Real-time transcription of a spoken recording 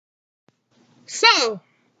So,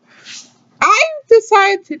 I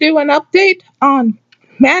decided to do an update on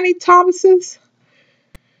Manny Thomas's.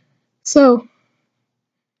 So,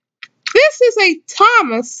 this is a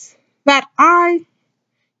Thomas that I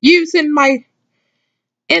use in my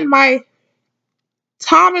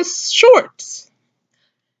Thomas shorts.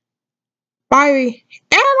 And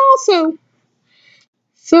also,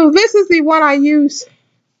 so this is the one I use.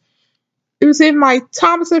 It was in my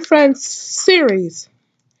Thomas and Friends series.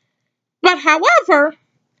 But however,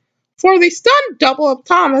 for the stunt double of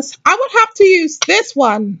Thomas, I would have to use this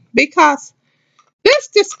one because this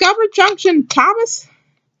Discover Junction Thomas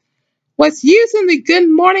was used in the Good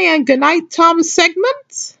Morning and Good Night Thomas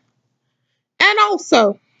segments. And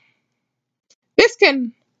also, this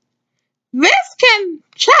can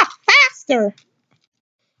Trackmaster.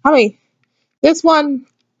 This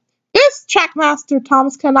Trackmaster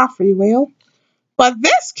Thomas cannot freewheel, but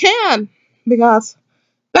this can because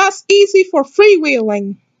that's easy for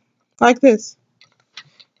freewheeling, like this.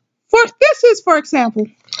 For example,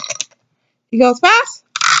 he goes fast.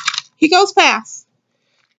 He goes fast.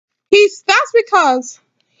 That's because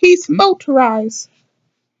he's motorized.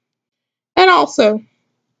 And also,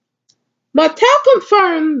 Mattel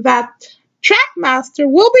confirmed that Trackmaster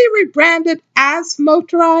will be rebranded as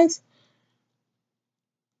motorized.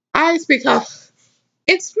 Because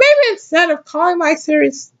it's maybe instead of calling my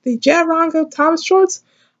series the Jev Rango Thomas Shorts,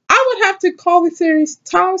 I would have to call the series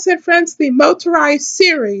Thomas and Friends the Motorized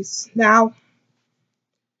Series now.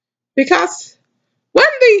 Because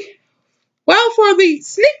for the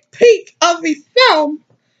sneak peek of the film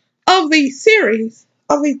of the series,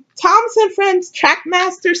 of the Thomas and Friends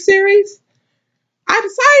Trackmaster series, I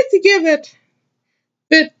decided to give it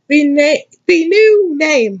the new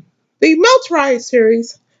name, the Motorized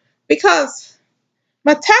series, because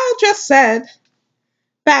Mattel just said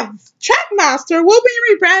that Trackmaster will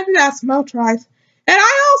be rebranded as Motorized, and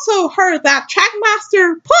I also heard that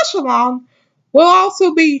Trackmaster Push Along will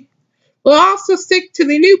also stick to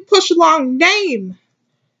the new Push Along name.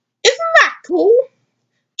 Isn't that cool?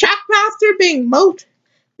 Trackmaster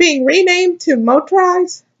being renamed to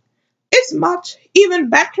Motorized is even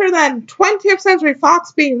better than 20th Century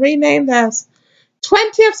Fox being renamed as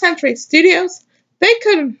 20th Century Studios. They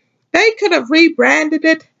could have rebranded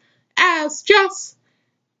it as just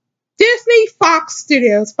Disney Fox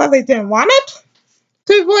Studios, but they didn't want it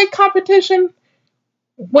to avoid competition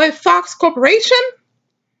with Fox Corporation.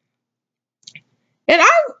 And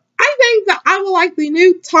I think that I will like the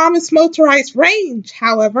new Thomas Motorized range,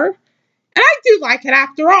 however, and I do like it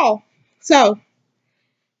after all. So,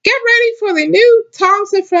 get ready for the new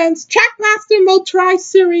Thomas and Friends Trackmaster Motorized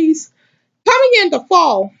series coming in the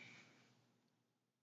fall.